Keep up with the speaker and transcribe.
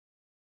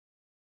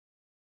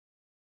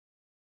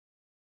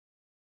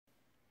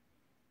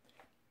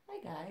Hi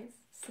guys!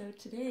 So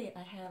today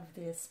I have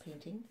this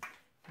painting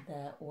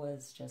that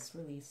was just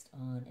released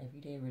on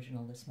Everyday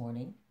Original this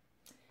morning,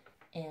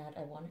 and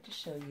I wanted to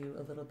show you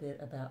a little bit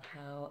about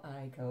how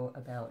I go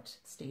about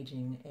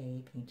staging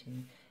a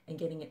painting and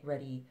getting it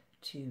ready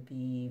to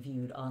be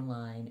viewed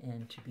online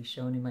and to be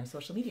shown in my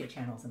social media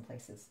channels and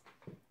places.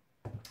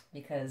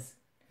 Because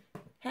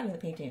having the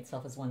painting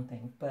itself is one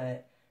thing,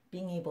 but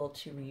being able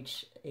to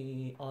reach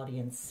an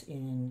audience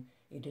in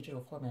a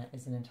digital format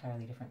is an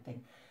entirely different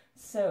thing.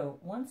 So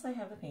once I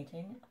have the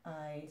painting,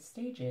 I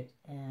stage it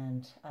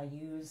and I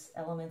use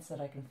elements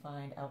that I can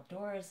find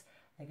outdoors.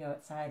 I go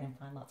outside and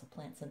find lots of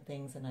plants and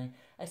things, and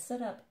I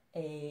set up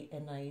a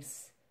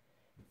nice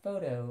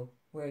photo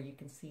where you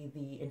can see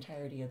the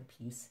entirety of the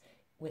piece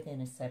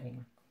within a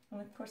setting. And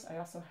of course I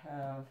also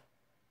have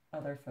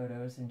other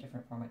photos in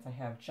different formats. I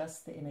have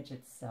just the image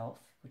itself,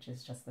 which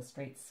is just the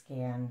straight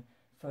scan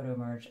photo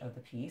merge of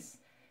the piece.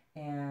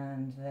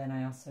 And then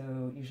I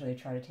also usually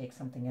try to take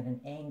something at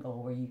an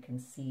angle where you can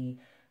see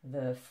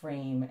the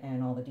frame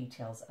and all the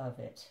details of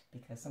it,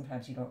 because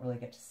sometimes you don't really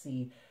get to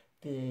see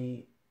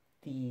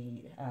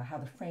how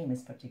the frame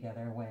is put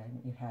together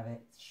when you have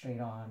it straight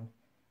on,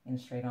 in a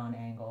straight on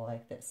angle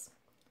like this.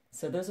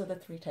 So those are the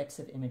three types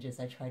of images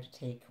I try to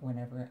take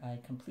whenever I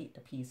complete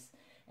a piece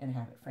and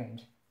have it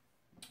framed.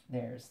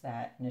 There's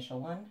that initial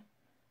one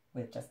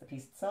with just the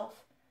piece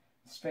itself,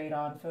 straight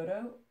on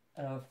photo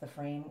of the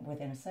frame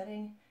within a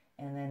setting,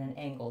 and then an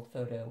angled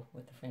photo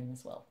with the frame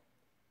as well.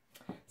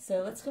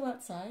 So let's go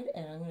outside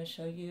and I'm going to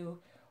show you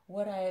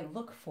what I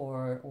look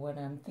for when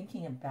I'm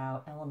thinking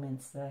about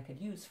elements that I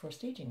could use for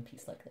staging a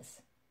piece like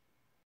this.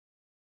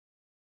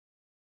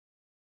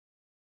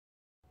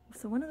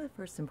 So one of the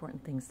first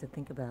important things to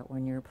think about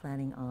when you're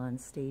planning on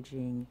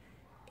staging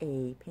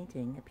a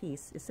painting, a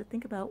piece, is to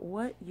think about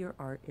what your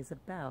art is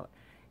about.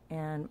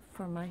 And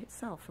for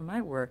myself, for my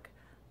work,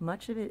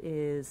 much of it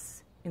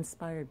is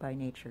inspired by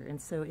nature, and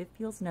so it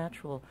feels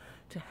natural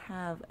to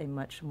have a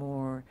much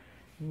more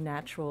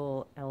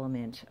natural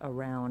element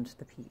around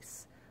the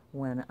piece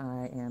when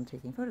I am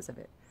taking photos of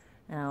it.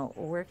 Now,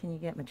 where can you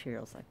get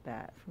materials like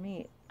that? For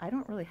me, I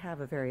don't really have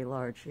a very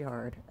large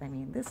yard. I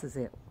mean, this is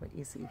it, what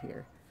you see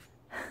here.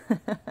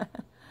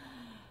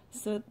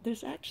 So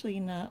there's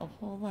actually not a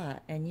whole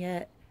lot, and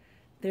yet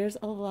there's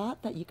a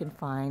lot that you can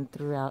find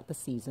throughout the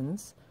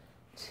seasons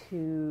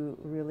to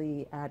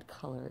really add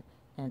color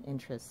and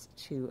interest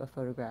to a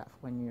photograph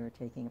when you're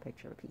taking a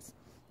picture of a piece.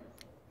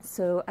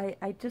 So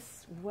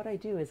what I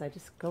do is I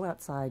just go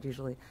outside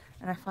usually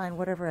and I find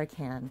whatever I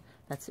can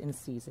that's in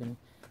season.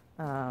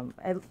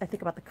 I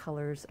think about the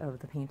colors of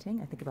the painting.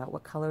 I think about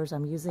what colors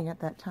I'm using at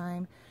that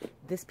time.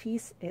 This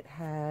piece, it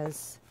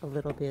has a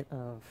little bit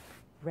of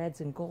reds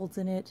and golds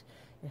in it.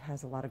 It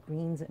has a lot of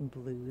greens and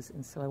blues,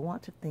 and so I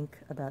want to think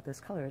about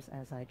those colors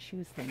as I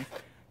choose things.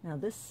 Now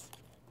this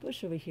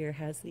bush over here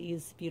has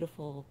these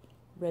beautiful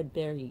red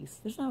berries.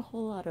 There's not a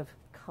whole lot of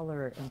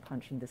color and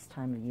punch in this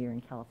time of year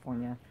in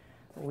California.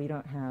 We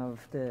don't have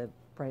the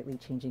brightly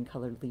changing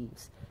colored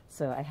leaves.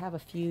 So I have a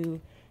few,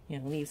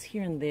 leaves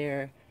here and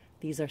there.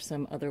 These are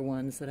some other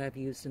ones that I've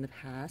used in the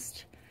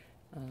past.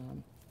 I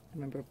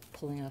remember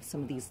pulling off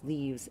some of these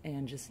leaves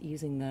and just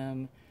using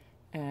them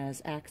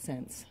as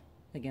accents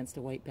against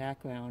a white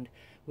background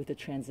with the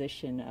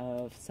transition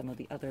of some of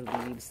the other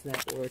leaves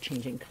that were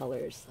changing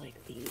colors,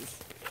 like these.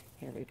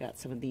 Here we've got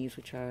some of these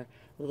which are a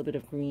little bit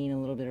of green, a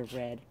little bit of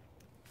red.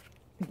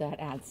 That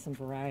adds some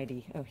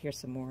variety. Oh, here's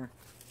some more.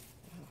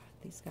 Oh,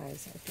 these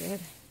guys are good.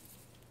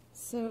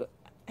 So,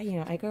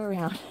 I go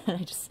around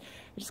and I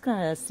just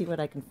kind of see what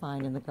I can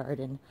find in the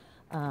garden.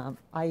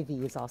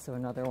 Ivy is also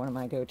another one of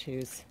my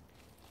go-tos.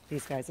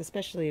 These guys,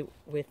 especially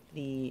with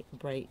the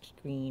bright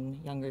green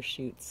younger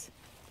shoots.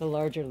 The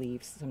larger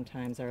leaves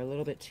sometimes are a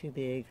little bit too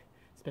big,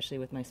 especially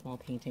with my small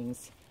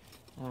paintings.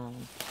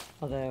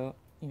 Although,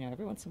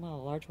 every once in a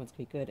while, large ones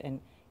can be good. And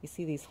you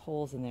see these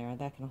holes in there,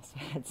 that can also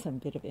add some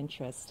bit of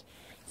interest.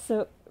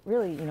 So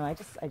really, I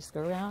just go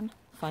around,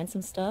 find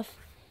some stuff,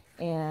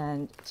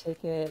 and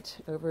take it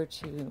over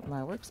to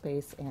my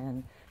workspace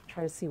and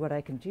try to see what I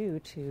can do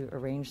to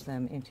arrange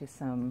them into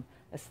some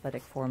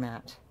aesthetic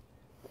format.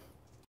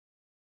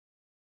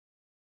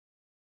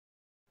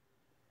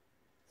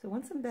 So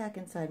once I'm back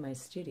inside my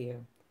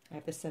studio, I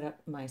have to set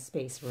up my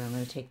space where I'm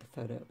going to take the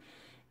photo.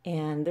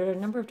 And there are a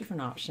number of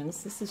different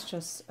options. This is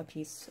just a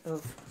piece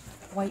of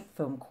white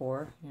foam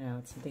core.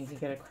 It's something you can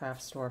get at a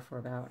craft store for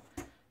about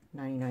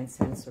 99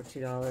 cents or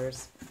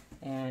 $2.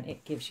 And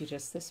it gives you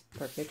just this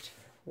perfect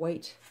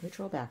white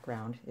neutral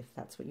background, if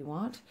that's what you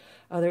want.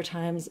 Other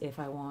times, if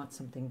I want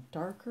something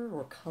darker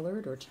or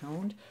colored or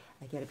toned,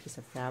 I get a piece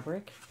of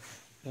fabric.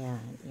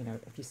 And,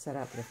 if you set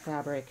up the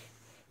fabric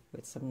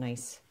with some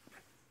nice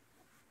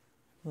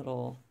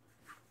little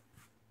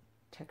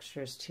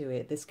textures to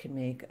it, this can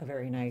make a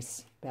very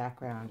nice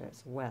background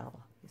as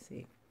well, you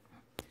see.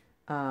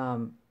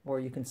 Or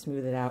you can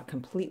smooth it out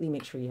completely,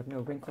 make sure you have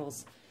no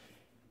wrinkles.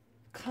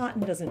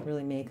 Cotton doesn't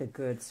really make a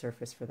good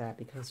surface for that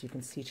because you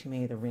can see too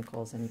many of the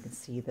wrinkles and you can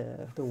see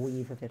the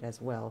weave of it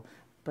as well.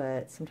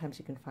 But sometimes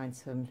you can find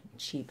some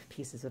cheap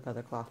pieces of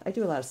other cloth. I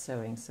do a lot of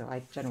sewing, so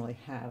I generally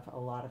have a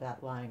lot of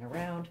that lying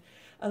around.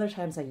 Other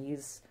times I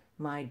use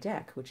my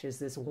deck, which is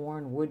this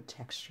worn wood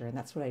texture, and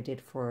that's what I did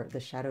for the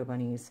Shadow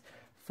Bunnies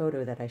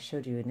photo that I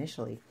showed you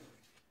initially.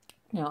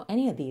 Now,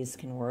 any of these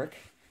can work,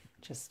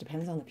 just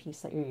depends on the piece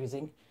that you're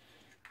using.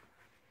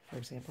 For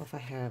example, if I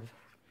have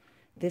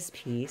this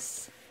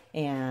piece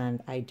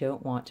and I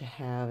don't want to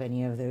have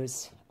any of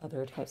those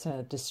other types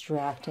of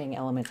distracting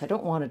elements, I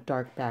don't want a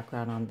dark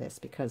background on this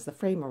because the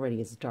frame already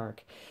is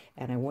dark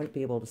and I wouldn't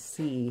be able to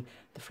see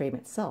the frame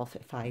itself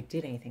if I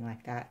did anything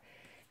like that.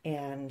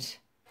 And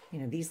you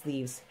know, these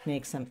leaves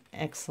make some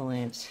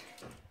excellent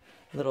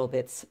little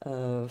bits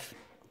of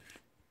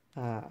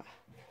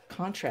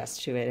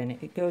contrast to it, and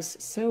it goes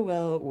so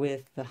well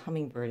with the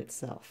hummingbird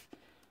itself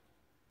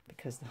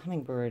because the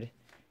hummingbird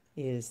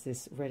is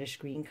this reddish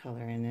green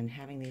color, and then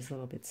having these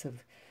little bits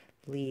of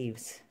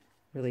leaves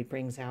really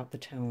brings out the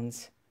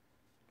tones.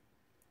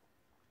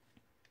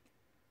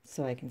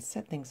 So I can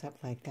set things up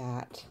like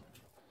that.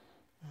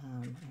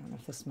 I don't know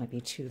if this might be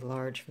too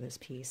large for this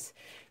piece.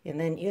 And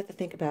then you have to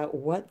think about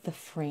what the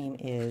frame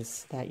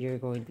is that you're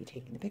going to be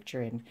taking the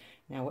picture in.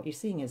 Now what you're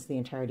seeing is the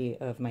entirety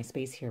of my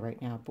space here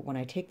right now, but when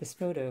I take this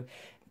photo,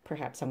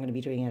 perhaps I'm going to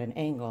be doing it at an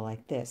angle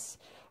like this,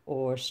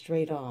 or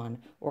straight on,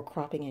 or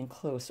cropping in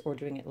close, or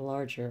doing it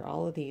larger.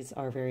 All of these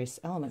are various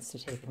elements to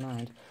take in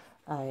mind.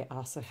 I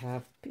also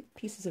have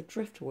pieces of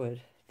driftwood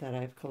that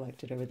I've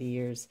collected over the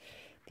years.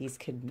 These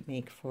could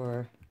make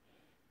for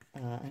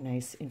a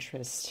nice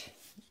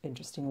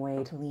interesting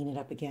way to lean it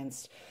up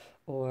against,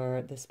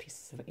 or this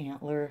piece of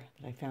antler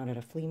that I found at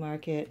a flea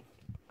market.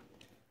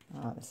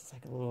 This is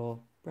like a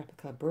little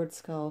replica bird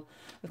skull.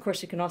 Of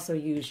course, you can also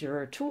use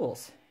your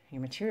tools,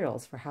 your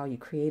materials for how you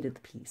created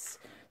the piece.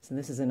 So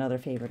this is another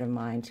favorite of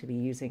mine, to be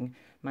using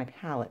my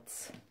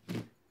palettes,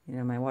 you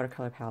know, my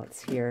watercolor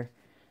palettes here.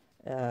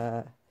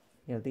 You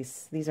know,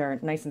 these are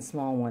nice and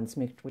small ones,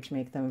 which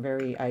make them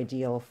very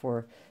ideal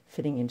for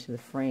fitting into the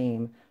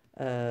frame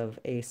of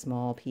a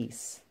small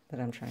piece that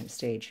I'm trying to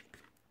stage.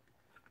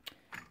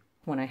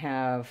 When I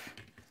have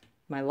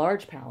my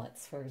large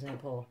palettes, for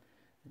example,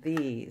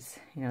 these,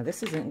 you know,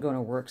 this isn't going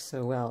to work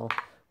so well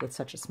with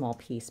such a small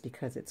piece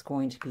because it's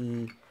going to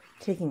be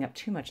taking up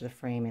too much of the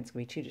frame. It's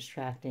going to be too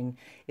distracting.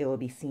 It will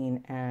be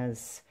seen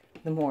as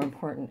the more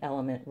important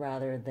element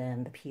rather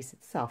than the piece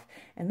itself.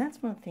 And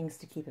that's one of the things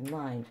to keep in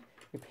mind.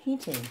 Your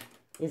painting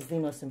is the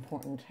most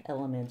important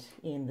element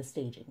in the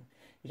staging.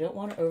 You don't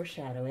want to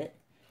overshadow it.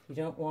 You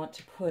don't want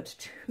to put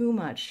too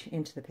much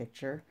into the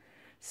picture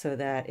so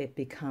that it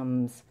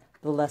becomes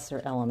the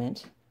lesser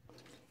element.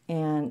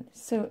 And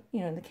so, you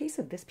know, in the case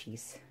of this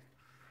piece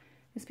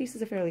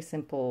is a fairly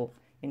simple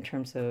in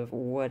terms of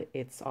what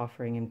it's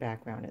offering in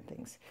background and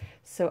things.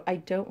 So I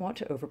don't want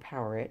to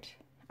overpower it.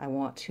 I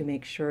want to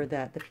make sure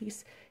that the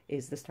piece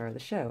is the star of the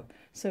show.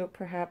 So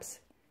perhaps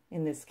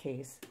in this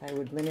case, I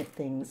would limit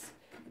things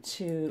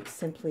to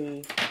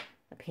simply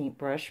a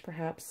paintbrush,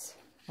 perhaps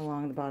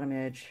along the bottom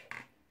edge,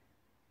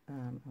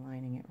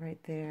 aligning it right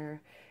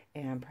there,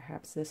 and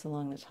perhaps this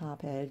along the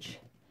top edge,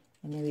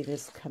 and maybe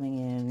this coming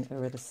in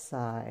over the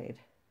side,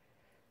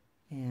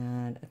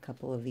 and a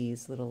couple of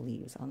these little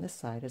leaves on this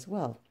side as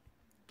well.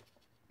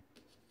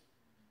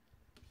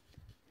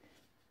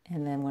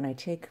 And then when I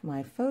take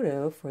my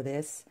photo for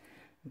this,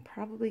 I'm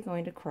probably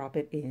going to crop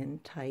it in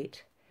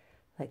tight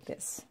like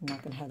this. I'm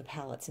not going to have the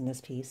palettes in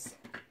this piece.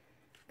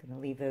 I'm going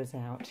to leave those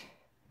out.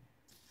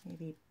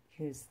 Maybe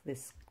use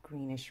this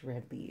greenish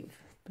red leaf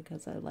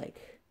because I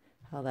like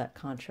how that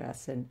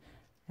contrasts and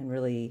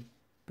really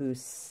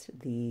boosts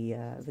the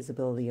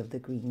visibility of the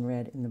green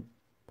red in the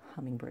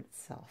hummingbird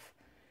itself.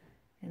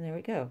 And there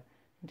we go.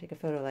 And take a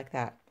photo like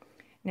that.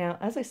 Now,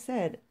 as I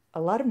said,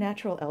 a lot of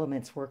natural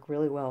elements work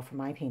really well for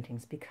my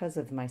paintings because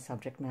of my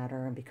subject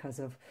matter and because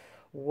of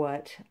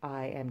what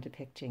I am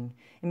depicting.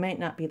 It might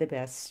not be the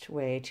best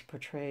way to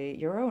portray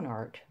your own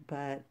art,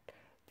 but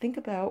think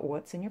about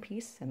what's in your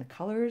piece and the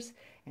colors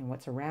and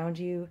what's around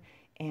you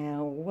and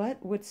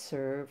what would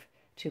serve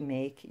to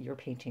make your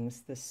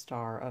paintings the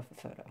star of the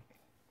photo.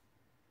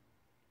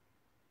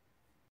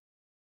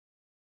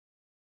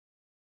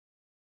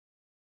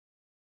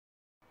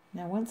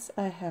 Now once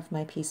I have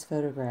my piece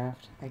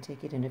photographed, I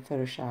take it into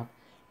Photoshop.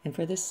 And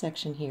for this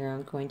section here,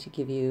 I'm going to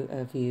give you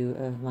a view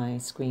of my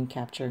screen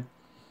capture.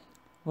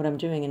 What I'm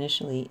doing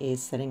initially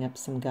is setting up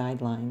some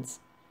guidelines.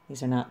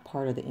 These are not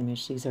part of the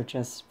image, these are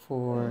just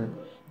for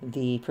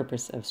the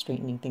purpose of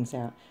straightening things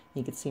out.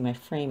 You can see my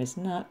frame is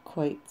not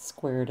quite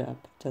squared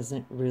up,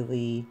 doesn't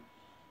really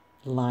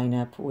line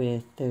up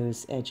with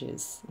those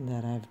edges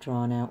that I've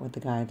drawn out with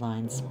the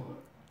guidelines.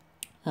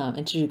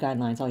 And to do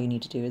guidelines, all you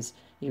need to do is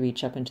you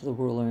reach up into the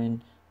ruler and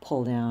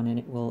pull down, and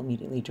it will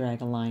immediately drag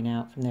a line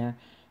out from there.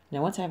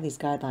 Now once I have these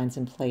guidelines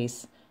in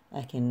place,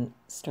 I can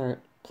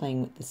start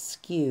playing with the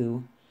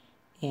skew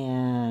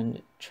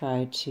and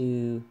try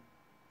to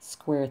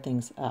square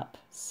things up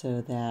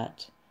so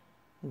that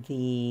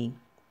the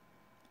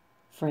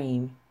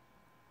frame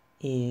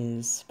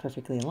is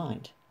perfectly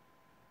aligned.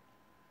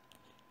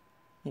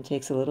 It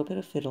takes a little bit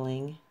of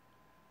fiddling,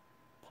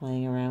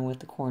 playing around with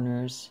the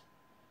corners,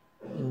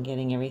 and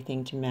getting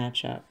everything to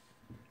match up.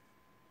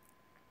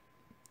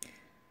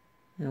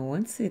 Now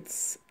once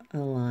it's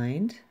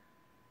aligned,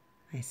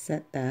 I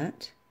set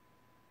that,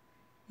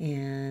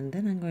 and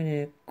then I'm going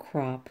to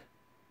crop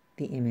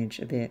the image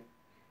a bit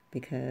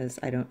because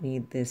I don't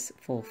need this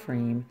full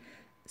frame,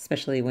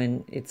 especially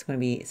when it's going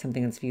to be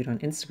something that's viewed on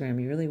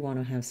Instagram. You really want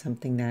to have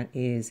something that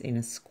is in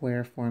a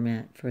square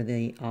format for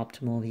the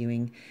optimal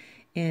viewing,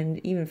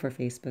 and even for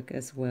Facebook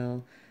as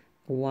well.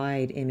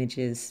 Wide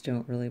images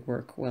don't really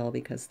work well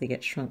because they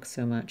get shrunk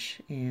so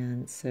much,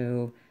 and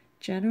so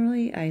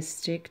generally I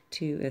stick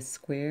to a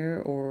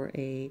square or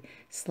a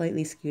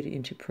slightly skewed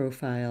into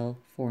profile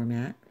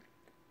format.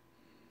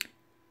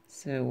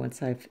 So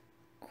once I've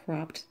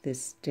cropped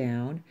this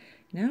down,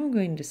 now I'm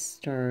going to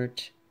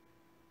start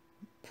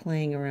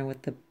playing around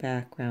with the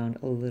background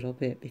a little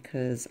bit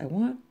because I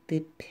want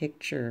the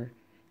picture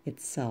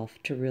itself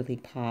to really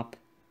pop,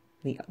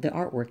 the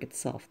artwork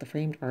itself, the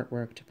framed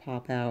artwork to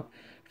pop out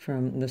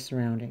from the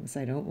surroundings.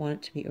 I don't want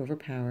it to be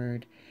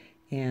overpowered,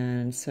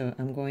 and so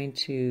I'm going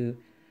to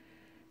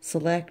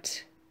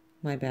select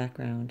my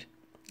background.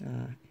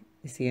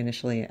 You see,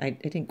 initially I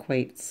didn't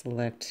quite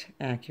select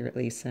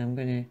accurately, so I'm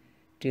going to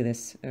do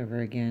this over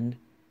again.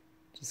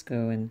 Just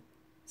go and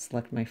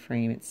select my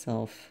frame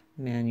itself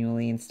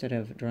manually instead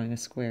of drawing a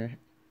square.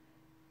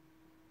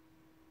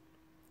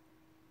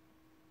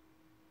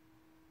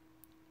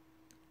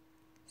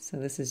 So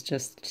this is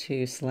just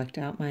to select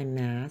out my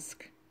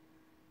mask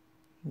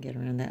and get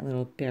around that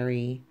little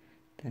berry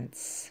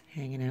that's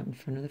hanging out in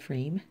front of the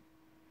frame,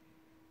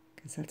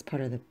 because that's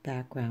part of the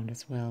background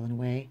as well in a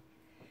way.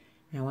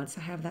 Now once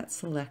I have that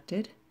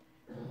selected,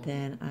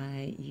 then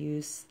I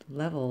use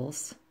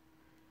levels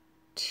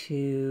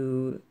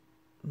to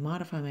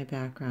modify my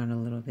background a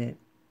little bit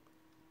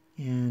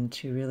and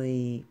to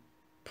really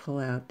pull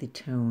out the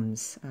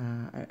tones.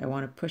 I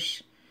want to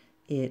push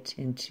it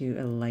into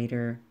a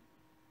lighter,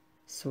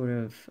 sort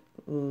of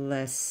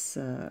less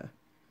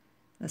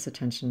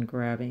attention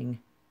grabbing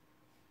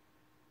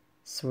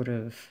sort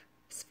of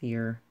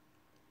sphere.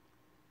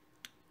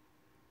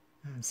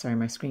 Sorry,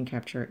 my screen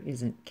capture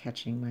isn't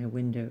catching my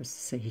windows,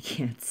 so you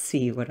can't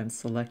see what I'm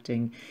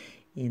selecting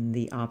in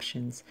the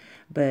options.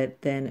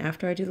 But then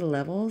after I do the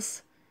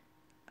levels,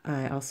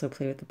 I also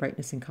play with the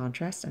brightness and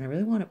contrast, and I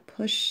really want to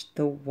push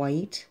the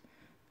white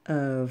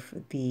of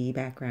the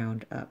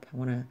background up. I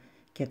want to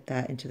get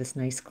that into this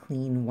nice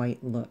clean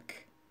white look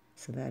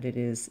so that it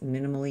is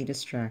minimally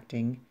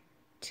distracting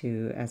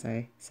to, as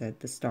I said,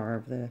 the star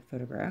of the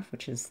photograph,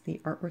 which is the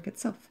artwork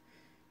itself.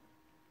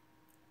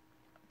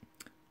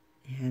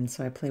 And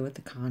so I play with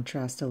the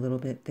contrast a little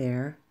bit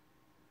there.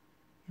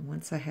 And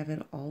once I have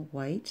it all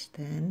white,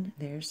 then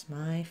there's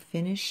my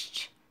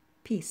finished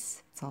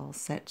piece. It's all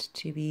set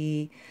to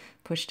be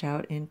pushed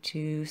out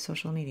into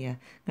social media. I'm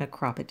going to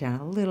crop it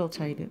down a little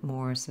tiny bit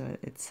more so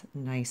it's a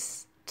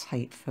nice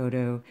tight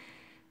photo.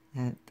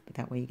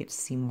 That way you get to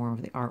see more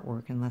of the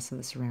artwork and less of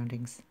the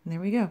surroundings. And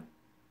there we go.